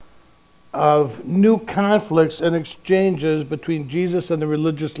of new conflicts and exchanges between Jesus and the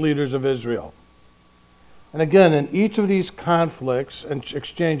religious leaders of Israel. And again, in each of these conflicts and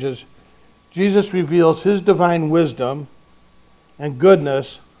exchanges, Jesus reveals his divine wisdom and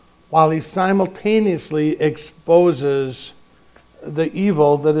goodness while he simultaneously exposes the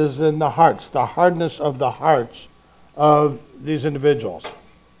evil that is in the hearts, the hardness of the hearts of these individuals.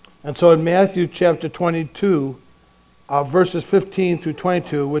 And so in Matthew chapter 22, verses 15 through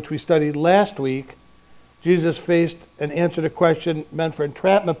 22, which we studied last week, Jesus faced and answered a question meant for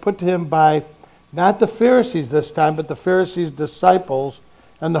entrapment put to him by not the Pharisees this time, but the Pharisees' disciples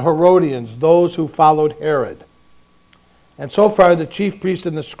and the Herodians, those who followed Herod. And so far, the chief priests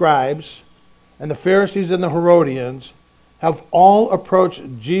and the scribes, and the Pharisees and the Herodians, have all approached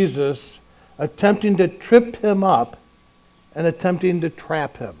Jesus attempting to trip him up and attempting to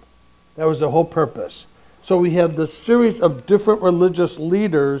trap him. That was the whole purpose. So we have this series of different religious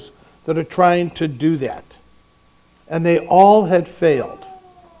leaders that are trying to do that. And they all had failed.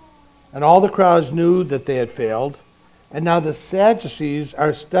 And all the crowds knew that they had failed. And now the Sadducees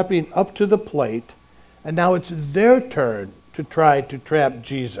are stepping up to the plate, and now it's their turn to try to trap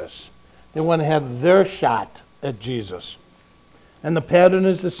Jesus. They want to have their shot at Jesus. And the pattern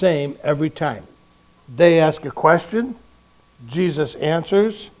is the same every time. They ask a question, Jesus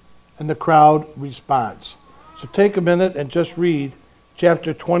answers, and the crowd responds. So take a minute and just read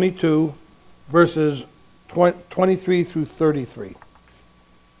chapter 22, verses 23 through 33.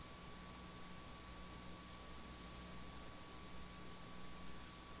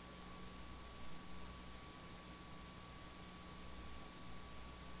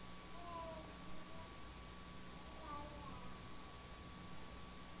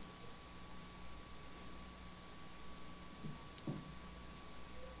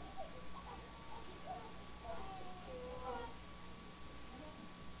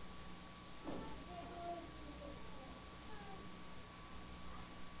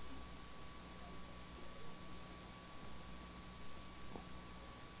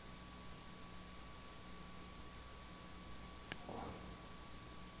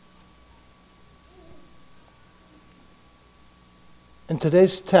 In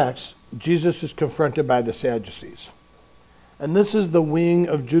today's text, Jesus is confronted by the Sadducees. And this is the wing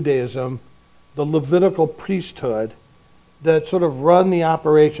of Judaism, the Levitical priesthood, that sort of ran the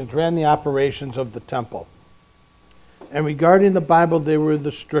operations of the temple. And regarding the Bible, they were the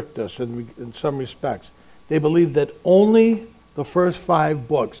strictest in some respects. They believed that only the first 5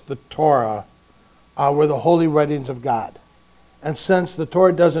 books, the Torah, were the holy writings of God. And since the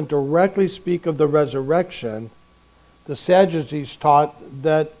Torah doesn't directly speak of the resurrection, the Sadducees taught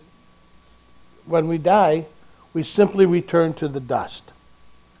that when we die, we simply return to the dust,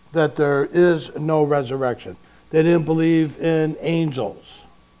 that there is no resurrection. They didn't believe in angels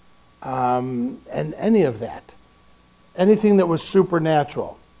and any of that, anything that was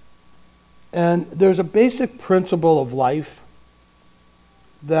supernatural. And there's a basic principle of life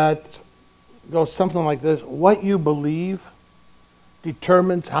that goes something like this: what you believe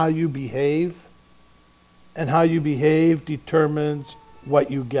determines how you behave, and how you behave determines what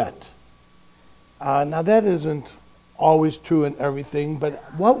you get. Now that isn't always true in everything, but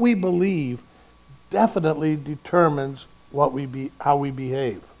what we believe definitely determines how we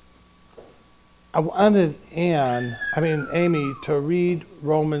behave. I wanted Amy to read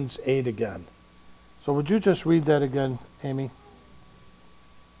Romans 8 again. So would you just read that again, Amy?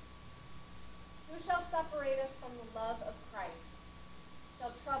 Who shall separate us from the love of Christ?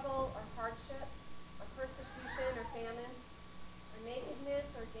 Shall trouble or hardship, or persecution or famine, or nakedness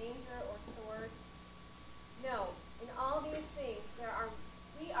or danger or sword? No, in all these things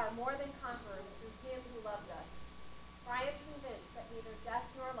we are more than conquerors through him who loved us. For I am convinced that neither death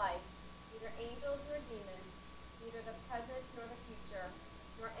nor life, neither angels nor demons, neither the present nor the future,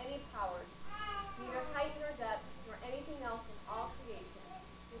 nor any powers, neither height nor depth, nor anything else in all creation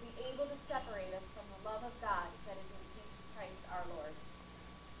will be able to separate us from the love of God that is in Jesus Christ our Lord.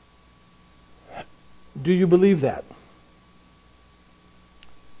 Do you believe that?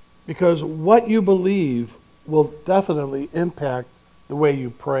 Because what you believe will definitely impact the way you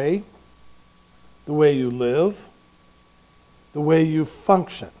pray, the way you live, the way you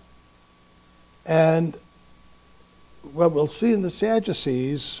function. And what we'll see in the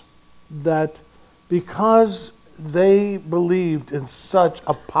Sadducees, that because they believed in such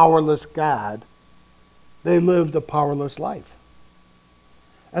a powerless God, they lived a powerless life.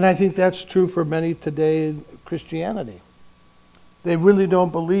 And I think that's true for many today in Christianity. They really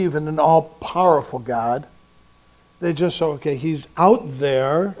don't believe in an all-powerful God. They just say, okay, he's out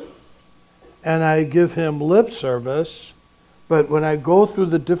there, and I give him lip service, But when I go through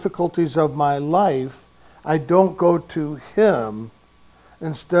the difficulties of my life, I don't go to him.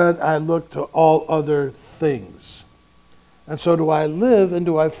 Instead, I look to all other things. And so do I live and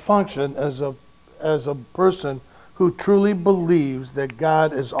do I function as a person who truly believes that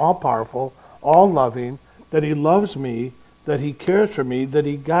God is all-powerful, all-loving, that he loves me, that he cares for me, that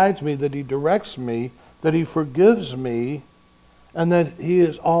he guides me, that he directs me, that he forgives me, and that he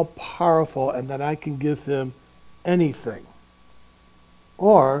is all-powerful and that I can give him anything?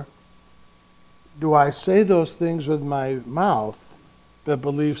 Or do I say those things with my mouth but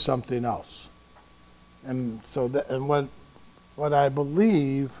believe something else? And so what I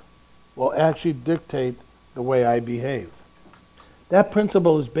believe will actually dictate the way I behave. That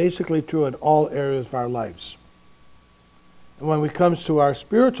principle is basically true in all areas of our lives. And when it comes to our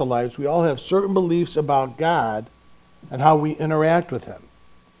spiritual lives, we all have certain beliefs about God and how we interact with him.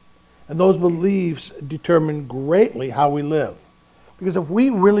 And those beliefs determine greatly how we live. Because if we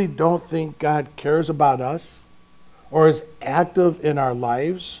really don't think God cares about us or is active in our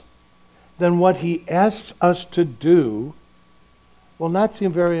lives, then what he asks us to do will not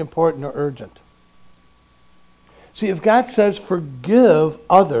seem very important or urgent. See, if God says forgive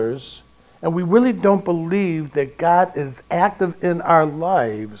others, and we really don't believe that God is active in our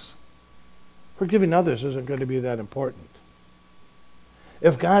lives, forgiving others isn't going to be that important.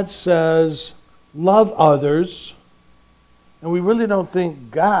 If God says love others, and we really don't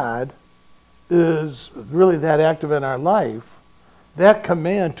think God is really that active in our life, that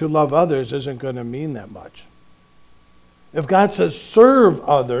command to love others isn't going to mean that much. If God says serve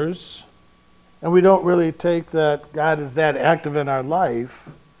others, and we don't really take that God is that active in our life,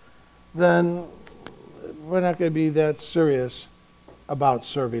 then we're not going to be that serious about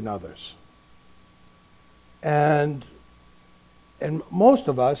serving others. And most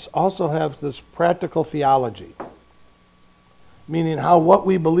of us also have this practical theology, meaning how what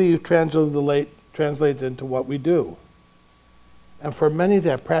we believe translates into what we do. And for many,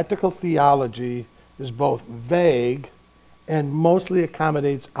 that practical theology is both vague and mostly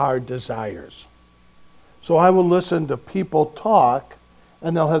accommodates our desires. So I will listen to people talk,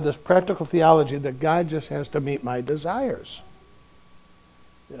 and they'll have this practical theology that God just has to meet my desires.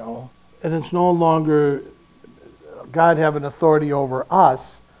 And it's no longer God having authority over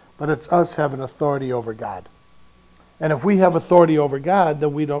us, but it's us having authority over God. And if we have authority over God,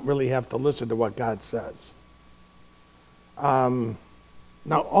 then we don't really have to listen to what God says.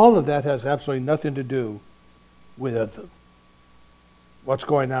 Now, all of that has absolutely nothing to do with what's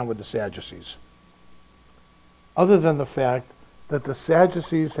going on with the Sadducees, other than the fact that the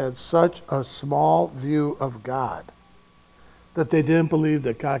Sadducees had such a small view of God that they didn't believe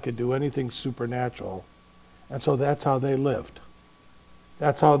that God could do anything supernatural, and so that's how they lived.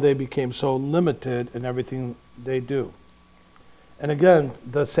 That's how they became so limited in everything they do. And again,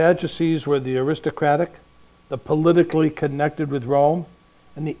 the Sadducees were the aristocratic, the politically connected with Rome,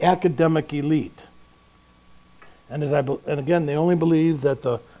 and the academic elite. And again, they only believed that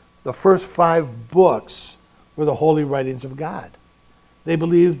the first 5 books were the holy writings of God. They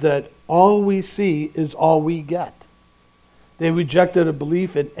believed that all we see is all we get. They rejected a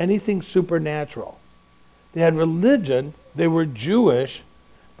belief in anything supernatural. They had religion, they were Jewish,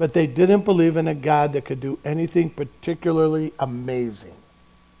 but they didn't believe in a God that could do anything particularly amazing.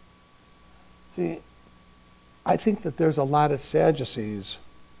 See, I think that there's a lot of Sadducees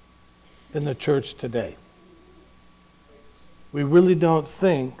in the church today. We really don't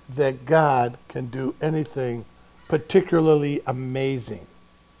think that God can do anything particularly amazing.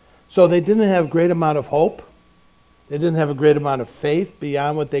 So they didn't have a great amount of hope. They didn't have a great amount of faith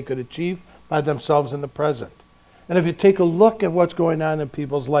beyond what they could achieve by themselves in the present. And if you take a look at what's going on in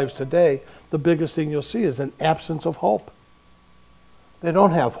people's lives today, the biggest thing you'll see is an absence of hope. They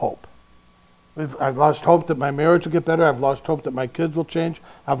don't have hope. I've lost hope that my marriage will get better. I've lost hope that my kids will change.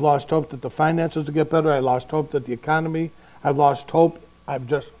 I've lost hope that the finances will get better. I lost hope that the economy. I've lost hope.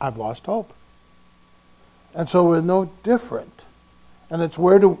 I've lost hope. And so we're no different. And it's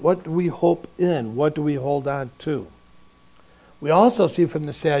what do we hope in? What do we hold on to? We also see from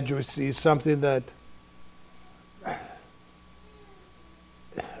the Sadducees something that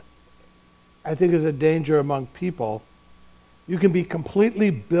I think is a danger among people. You can be completely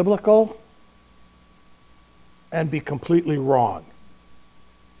biblical and be completely wrong.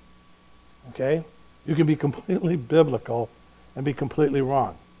 Okay? You can be completely biblical and be completely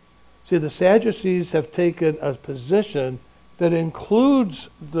wrong. See, the Sadducees have taken a position that includes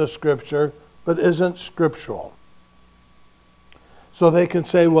the Scripture but isn't scriptural. So they can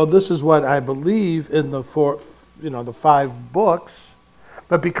say, well, this is what I believe in the 5 books,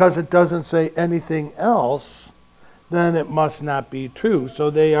 but because it doesn't say anything else, then it must not be true. So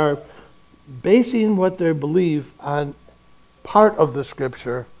they are basing what they believe on part of the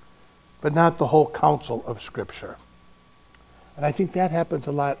Scripture, but not the whole counsel of Scripture. And I think that happens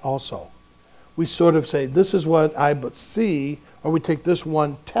a lot also. We sort of say, this is what I see, or we take this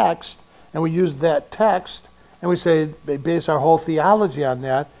one text, and we use that text, and we say, base our whole theology on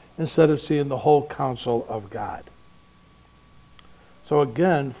that, instead of seeing the whole counsel of God. So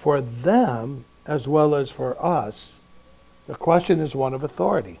again, for them, as well as for us, the question is one of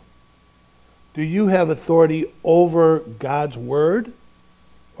authority. Do you have authority over God's Word,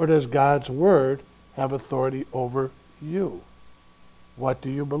 or does God's Word have authority over you? What do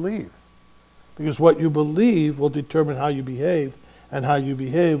you believe? Because what you believe will determine how you behave, and how you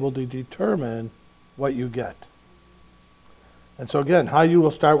behave will determine what you get. And so again, how you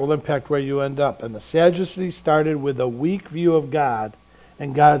will start will impact where you end up. And the Sadducees started with a weak view of God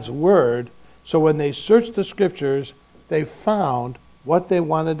and God's Word, so when they searched the Scriptures, they found what they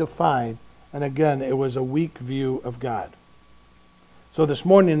wanted to find, and again, it was a weak view of God. So this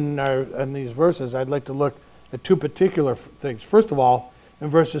morning in these verses, I'd like to look at two particular things. First of all, in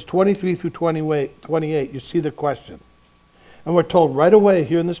verses 23 through 28, you see the question. And we're told right away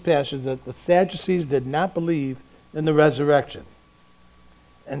here in this passage that the Sadducees did not believe in the resurrection.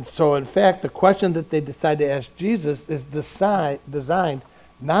 And so, in fact, the question that they decide to ask Jesus is designed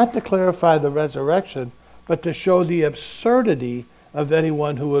not to clarify the resurrection, but to show the absurdity of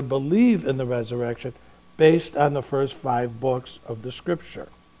anyone who would believe in the resurrection based on the first 5 books of the Scripture.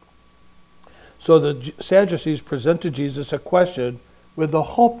 So the Sadducees present to Jesus a question with the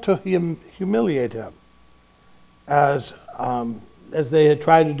hope to humiliate him, as they had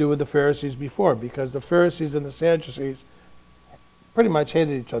tried to do with the Pharisees before, because the Pharisees and the Sadducees pretty much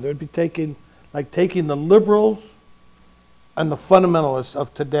hated each other. It'd be taking the liberals and the fundamentalists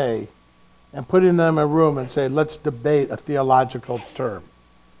of today and putting them in a room and say, let's debate a theological term.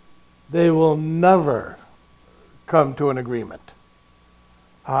 They will never come to an agreement.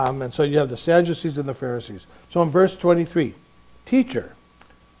 And so you have the Sadducees and the Pharisees. So in verse 23, Teacher,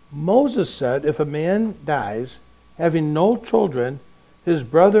 Moses said, if a man dies, having no children, his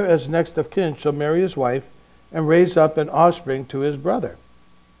brother as next of kin shall marry his wife and raise up an offspring to his brother.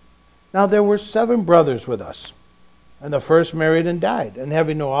 Now there were 7 brothers with us, and the first married and died, and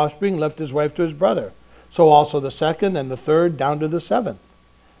having no offspring left his wife to his brother. So also the second and the third down to the 7th.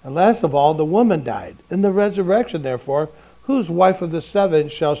 And last of all, the woman died. In the resurrection, therefore, whose wife of the 7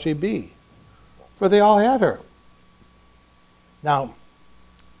 shall she be? For they all had her. Now,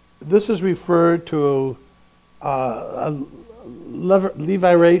 this is referred to a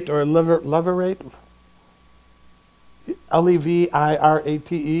levirate or levirate,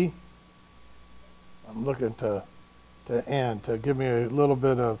 Levirate. I'm looking to Ann to give me a little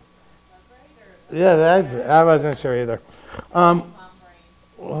bit of. Yeah, I wasn't sure either.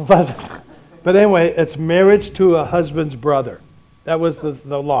 But anyway, it's marriage to a husband's brother. That was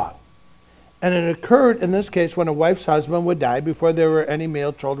the law. And it occurred in this case when a wife's husband would die before there were any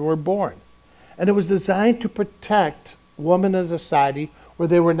male children were born. And it was designed to protect women in a society where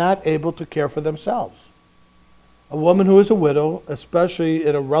they were not able to care for themselves. A woman who was a widow, especially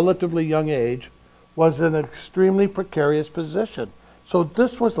at a relatively young age, was in an extremely precarious position. So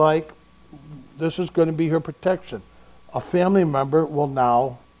this was going to be her protection. A family member will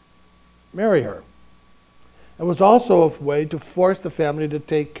now marry her. It was also a way to force the family to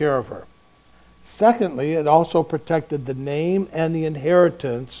take care of her. Secondly, it also protected the name and the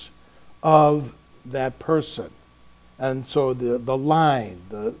inheritance of that person. And so the line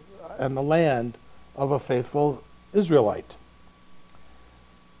and the land of a faithful Israelite.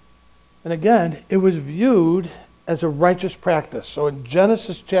 And again, it was viewed as a righteous practice. So in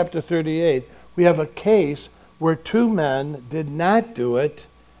Genesis chapter 38, we have a case where 2 men did not do it,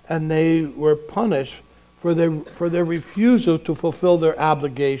 and they were punished for their refusal to fulfill their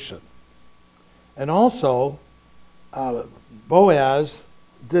obligation. And also, Boaz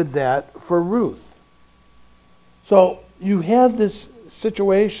did that for Ruth. So you have this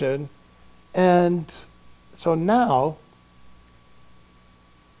situation, and so now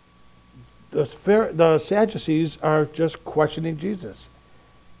the Sadducees are just questioning Jesus.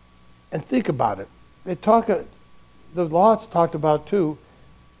 And think about it. The law talked about too.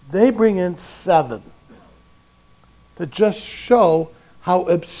 They bring in 7 to just show how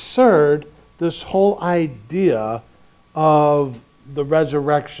absurd this whole idea of the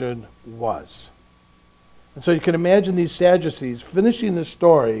resurrection was. And so you can imagine these Sadducees finishing the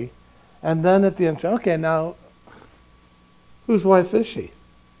story and then at the end say, okay, now, whose wife is she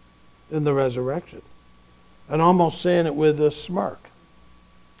in the resurrection? And almost saying it with a smirk.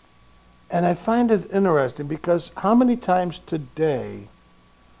 And I find it interesting because how many times today,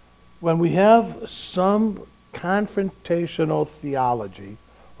 when we have some confrontational theology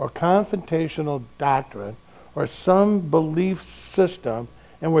or confrontational doctrine or some belief system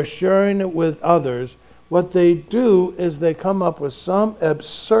and we're sharing it with others, what they do is they come up with some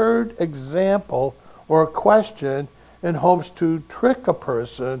absurd example or question in hopes to trick a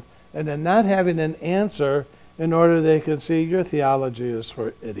person and then not having an answer in order they can see your theology is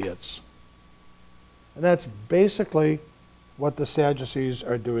for idiots. And that's basically what the Sadducees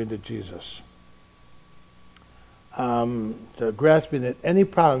are doing to Jesus. To grasping at any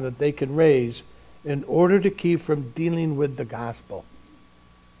problem that they can raise in order to keep from dealing with the gospel.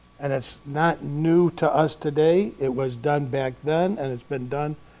 And it's not new to us today. It was done back then, and it's been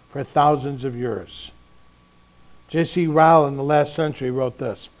done for thousands of years. J.C. Ryle in the last century wrote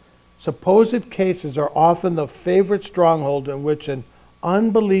this: supposed cases are often the favorite stronghold in which an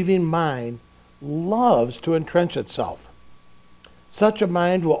unbelieving mind loves to entrench itself. Such a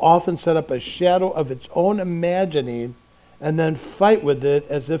mind will often set up a shadow of its own imagining and then fight with it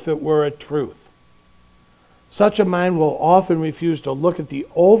as if it were a truth. Such a mind will often refuse to look at the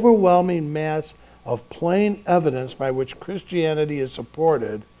overwhelming mass of plain evidence by which Christianity is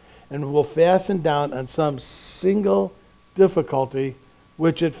supported and will fasten down on some single difficulty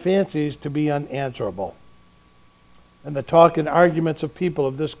which it fancies to be unanswerable. And the talk and arguments of people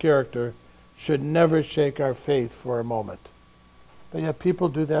of this character should never shake our faith for a moment. But yet people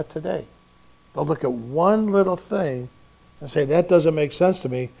do that today. They'll look at one little thing and say, that doesn't make sense to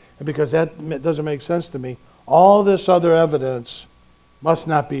me, and because that doesn't make sense to me, all this other evidence must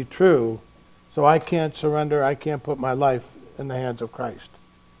not be true, so I can't surrender, I can't put my life in the hands of Christ.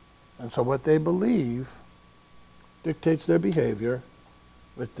 And so what they believe dictates their behavior,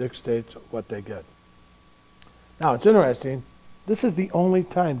 which dictates what they get. Now, it's interesting. This is the only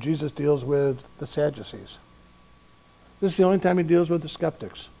time Jesus deals with the Sadducees. This is the only time he deals with the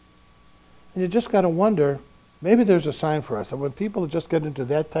skeptics. And you just got to wonder, maybe there's a sign for us that when people just get into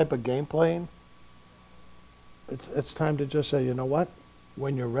that type of game playing, it's time to just say, you know what?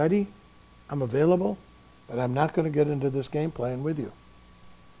 When you're ready, I'm available, but I'm not going to get into this game playing with you.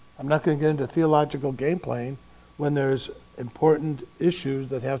 I'm not going to get into theological game playing when there's important issues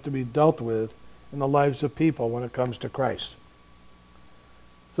that have to be dealt with in the lives of people when it comes to Christ.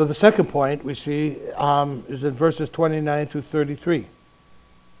 So the second point we see is in verses 29 through 33.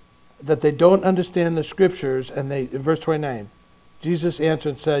 That they don't understand the scriptures, and in verse 29, Jesus answered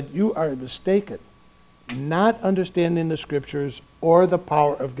and said, you are mistaken, not understanding the scriptures or the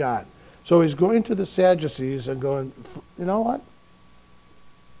power of God. So he's going to the Sadducees and going, you know what?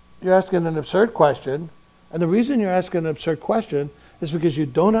 You're asking an absurd question, and the reason you're asking an absurd question is because you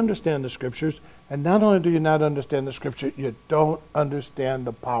don't understand the scriptures, and not only do you not understand the scripture, you don't understand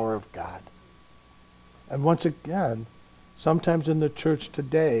the power of God. And once again, sometimes in the church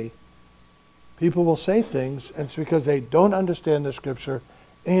today, people will say things, and it's because they don't understand the scripture,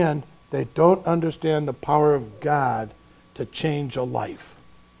 and they don't understand the power of God to change a life.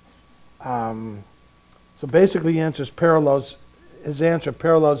 So basically, his answer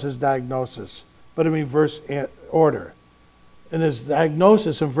parallels his diagnosis, but in reverse order. In his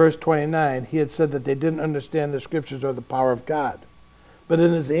diagnosis in verse 29, he had said that they didn't understand the scriptures or the power of God. But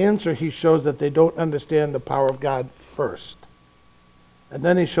in his answer, he shows that they don't understand the power of God first. And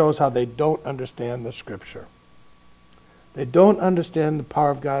then he shows how they don't understand the scripture. They don't understand the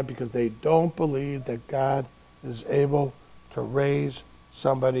power of God because they don't believe that God is able to raise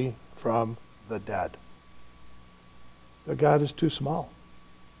somebody from the dead. Their God is too small.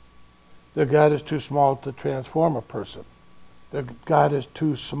 Their God is too small to transform a person. Their God is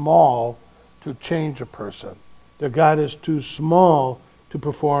too small to change a person. Their God is too small to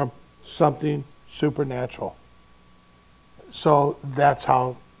perform something supernatural. So that's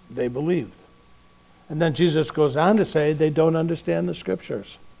how they believe. And then Jesus goes on to say they don't understand the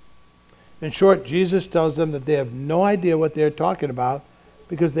scriptures. In short, Jesus tells them that they have no idea what they're talking about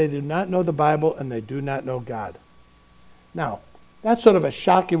because they do not know the Bible and they do not know God. Now, that's sort of a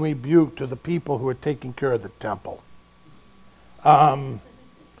shocking rebuke to the people who are taking care of the temple.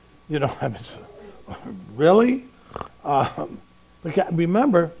 Really?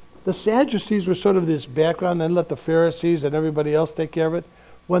 Remember, the Sadducees were sort of this background, then let the Pharisees and everybody else take care of it.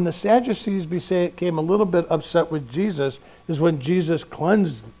 When the Sadducees became a little bit upset with Jesus is when Jesus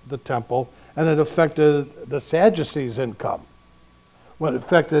cleansed the temple and it affected the Sadducees' income. When it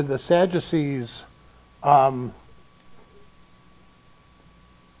affected the Sadducees,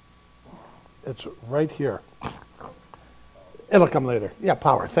 it's right here. It'll come later. Yeah,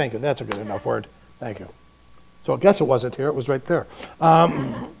 power. Thank you. That's a good enough word. Thank you. So I guess it wasn't here. It was right there.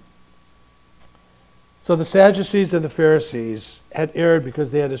 So the Sadducees and the Pharisees had erred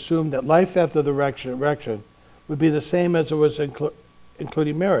because they had assumed that life after the resurrection would be the same as it was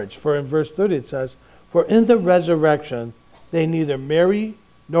including marriage. For in verse 30 it says, "For in the resurrection they neither marry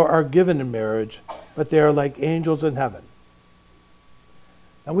nor are given in marriage, but they are like angels in heaven."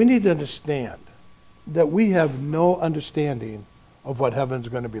 Now we need to understand that we have no understanding of what heaven's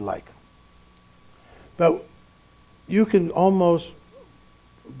going to be like. But you can almost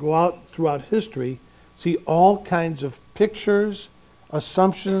go out throughout history, see all kinds of pictures,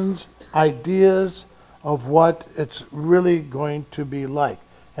 assumptions, ideas of what it's really going to be like.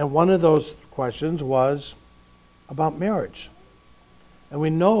 And one of those questions was about marriage. And we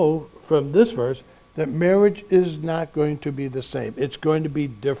know from this verse that marriage is not going to be the same. It's going to be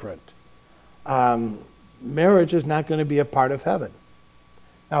different. Marriage is not going to be a part of heaven.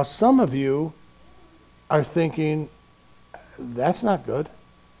 Now, some of you are thinking, that's not good.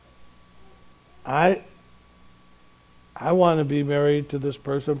 I want to be married to this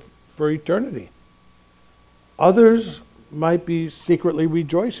person for eternity. Others might be secretly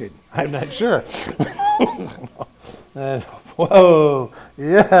rejoicing. I'm not sure. And, whoa,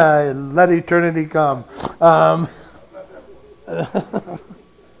 yeah, let eternity come.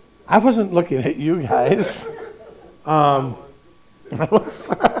 I wasn't looking at you guys.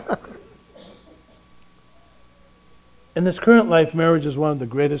 In this current life, marriage is one of the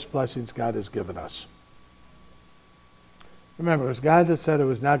greatest blessings God has given us. Remember, it was God that said it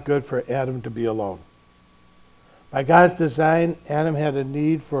was not good for Adam to be alone. By God's design, Adam had a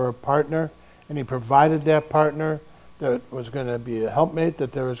need for a partner, and he provided that partner. That was going to be a helpmate,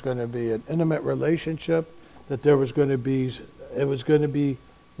 that there was going to be an intimate relationship, that it was going to be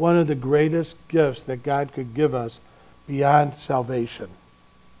one of the greatest gifts that God could give us beyond salvation.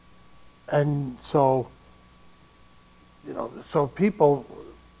 And so, so people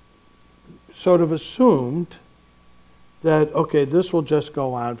sort of assumed that, okay, this will just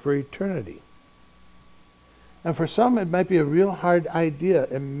go on for eternity. And for some, it might be a real hard idea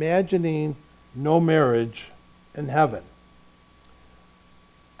imagining no marriage in heaven.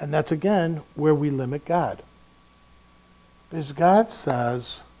 And that's, again, where we limit God. Because God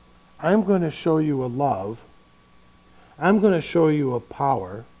says, I'm going to show you a love, I'm going to show you a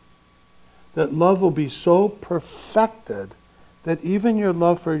power, that love will be so perfected that even your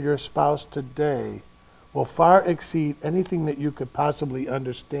love for your spouse today will far exceed anything that you could possibly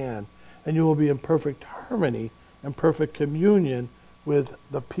understand, and you will be in perfect harmony and perfect communion with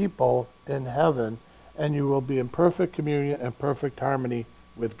the people in heaven, and you will be in perfect communion and perfect harmony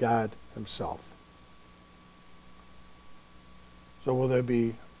with God himself. So will there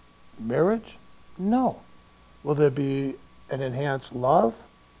be marriage? No. Will there be an enhanced love?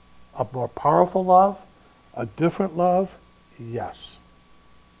 A more powerful love? A different love? Yes.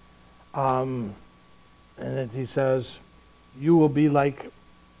 And then he says, you will be like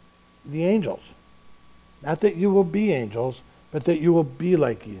the angels. Not that you will be angels, but that you will be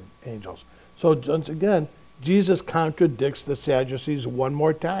like angels. So once again, Jesus contradicts the Sadducees one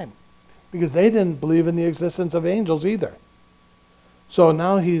more time, because they didn't believe in the existence of angels either. So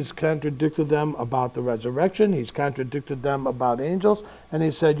now he's contradicted them about the resurrection, he's contradicted them about angels, and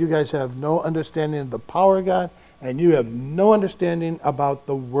he said, you guys have no understanding of the power of God, and you have no understanding about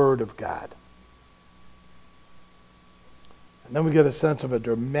the Word of God. And then we get a sense of a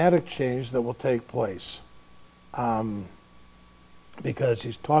dramatic change that will take place. Because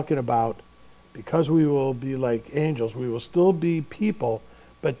he's talking about, because we will be like angels, we will still be people,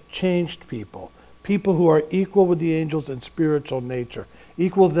 but changed people. People who are equal with the angels in spiritual nature,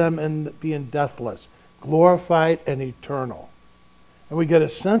 equal them in being deathless, glorified and eternal. And we get a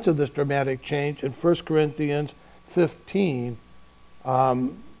sense of this dramatic change in 1 Corinthians 15.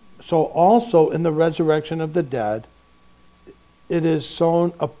 So also in the resurrection of the dead, it is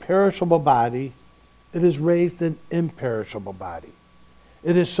sown a perishable body, it is raised an imperishable body.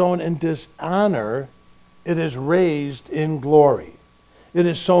 It is sown in dishonor, it is raised in glory. It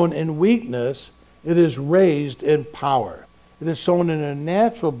is sown in weakness, it is raised in power. It is sown in a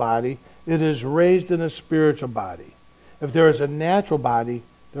natural body, it is raised in a spiritual body. If there is a natural body,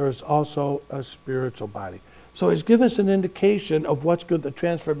 there is also a spiritual body. So he's given us an indication of what's good, the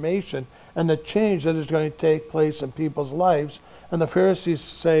transformation and the change that is going to take place in people's lives. And the Pharisees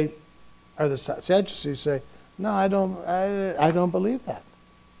say, or the Sadducees say, no, I don't believe that.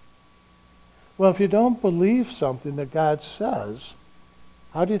 Well, if you don't believe something that God says,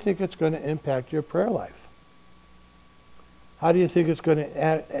 how do you think it's going to impact your prayer life? How do you think it's going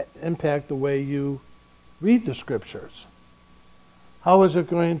to impact the way you read the Scriptures? How is it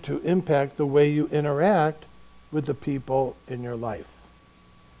going to impact the way you interact with the people in your life?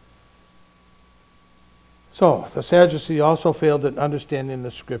 So, the Sadducees also failed in understanding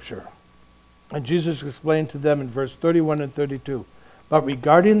the Scripture. And Jesus explained to them in verse 31 and 32, "But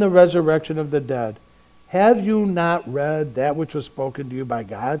regarding the resurrection of the dead, have you not read that which was spoken to you by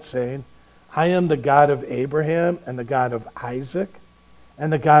God, saying, I am the God of Abraham and the God of Isaac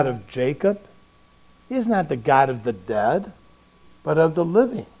and the God of Jacob? He is not the God of the dead, but of the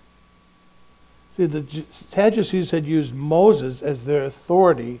living." See, the Sadducees had used Moses as their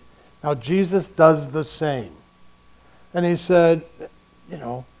authority. Now Jesus does the same. And he said,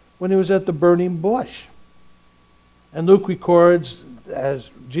 when he was at the burning bush. And Luke records, as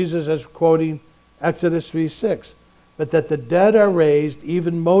Jesus is quoting Exodus 3:6, "But that the dead are raised,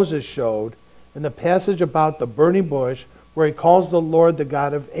 even Moses showed in the passage about the burning bush, where he calls the Lord the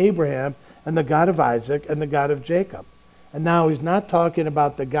God of Abraham and the God of Isaac and the God of Jacob." And now he's not talking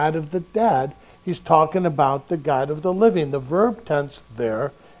about the God of the dead, he's talking about the God of the living. The verb tense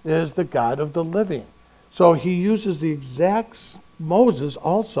there is the God of the living. So he uses the exact Moses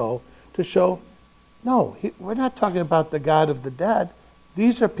also to show, no, we're not talking about the God of the dead.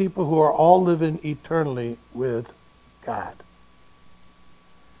 These are people who are all living eternally with God.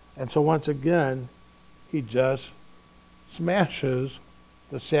 And so once again, he just smashes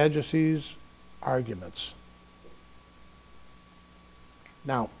the Sadducees' arguments.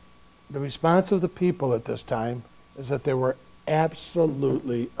 Now, the response of the people at this time is that they were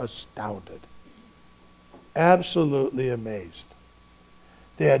absolutely astounded, absolutely amazed.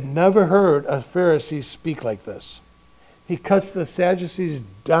 They had never heard a Pharisee speak like this. He cuts the Sadducees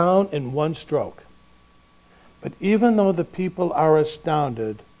down in one stroke. But even though the people are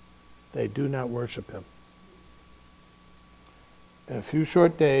astounded, they do not worship him. In a few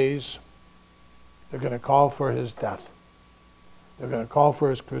short days, they're going to call for his death. They're going to call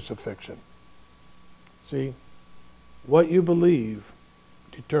for his crucifixion. See, what you believe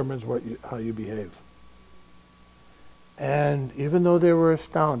determines how you behave. And even though they were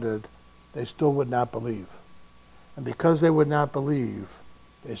astounded, they still would not believe. And because they would not believe,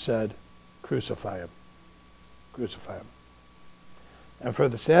 they said, "Crucify him. Crucify him." And for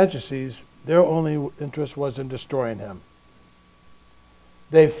the Sadducees, their only interest was in destroying him.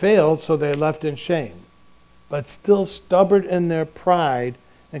 They failed, so they left in shame, but still stubborn in their pride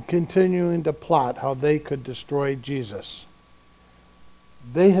and continuing to plot how they could destroy Jesus.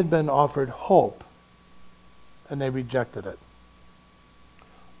 They had been offered hope, and they rejected it.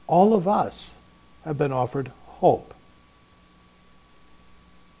 All of us have been offered hope,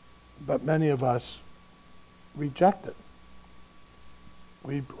 but many of us reject it.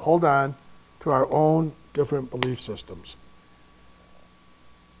 We hold on to our own different belief systems.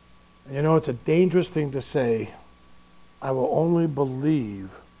 And it's a dangerous thing to say, "I will only believe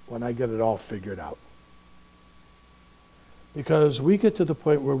when I get it all figured out." Because we get to the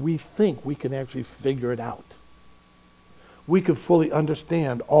point where we think we can actually figure it out. We can fully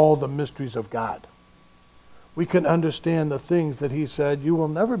understand all the mysteries of God. We can understand the things that he said you will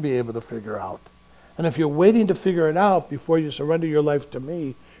never be able to figure out. And if you're waiting to figure it out before you surrender your life to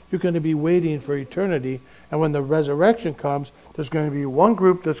me, you're going to be waiting for eternity. And when the resurrection comes, there's going to be one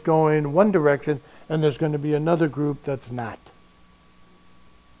group that's going one direction, and there's going to be another group that's not.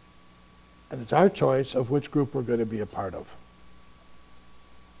 And it's our choice of which group we're going to be a part of.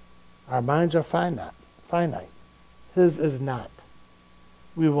 Our minds are finite. His is not.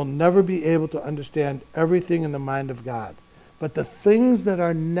 We will never be able to understand everything in the mind of God. But the things that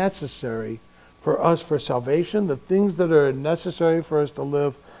are necessary for us for salvation, the things that are necessary for us to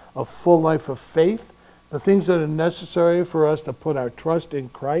live a full life of faith, the things that are necessary for us to put our trust in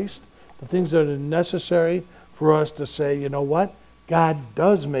Christ, the things that are necessary for us to say, you know what? God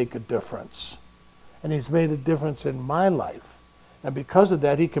does make a difference. And he's made a difference in my life. And because of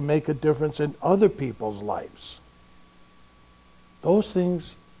that, he can make a difference in other people's lives. Those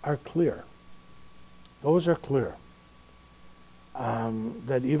things are clear. Those are clear.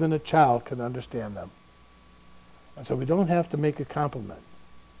 That even a child can understand them. And so we don't have to make a compliment.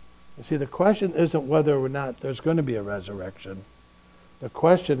 You see, the question isn't whether or not there's going to be a resurrection. The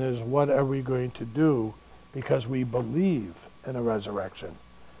question is, what are we going to do because we believe in a resurrection?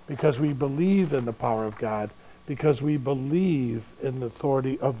 Because we believe in the power of God? Because we believe in the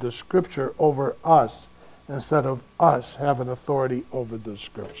authority of the Scripture over us instead of us having authority over the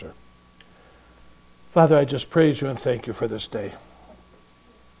Scripture? Father, I just praise you and thank you for this day.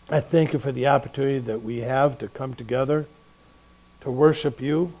 I thank you for the opportunity that we have to come together to worship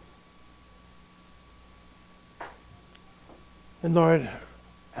you. And Lord,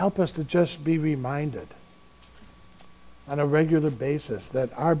 help us to just be reminded on a regular basis that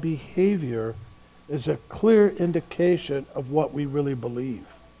our behavior is a clear indication of what we really believe.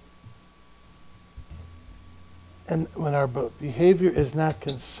 And when our behavior is not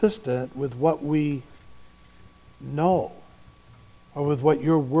consistent with what we know or with what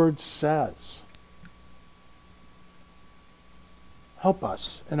your word says, help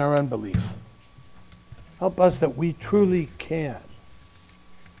us in our unbelief. Help us that we truly can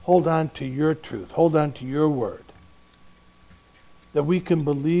hold on to your truth, hold on to your word, that we can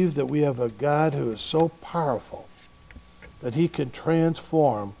believe that we have a God who is so powerful that he can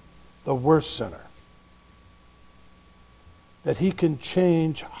transform the worst sinner, that he can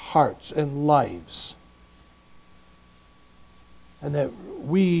change hearts and lives, and that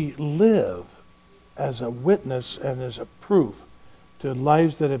we live as a witness and as a proof to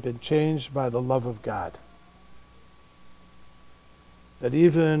lives that have been changed by the love of God. That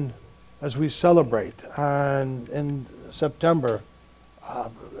even as we celebrate in September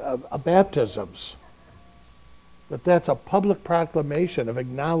baptisms, that's a public proclamation of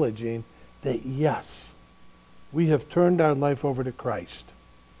acknowledging that yes, we have turned our life over to Christ.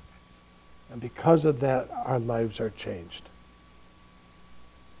 And because of that, our lives are changed.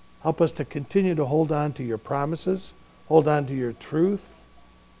 Help us to continue to hold on to your promises, hold on to your truth,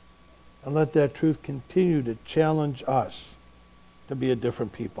 and let that truth continue to challenge us to be a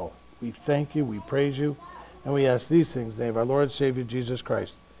different people. We thank you, we praise you, and we ask these things in the name of our Lord and Savior Jesus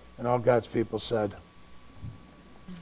Christ. And all God's people said,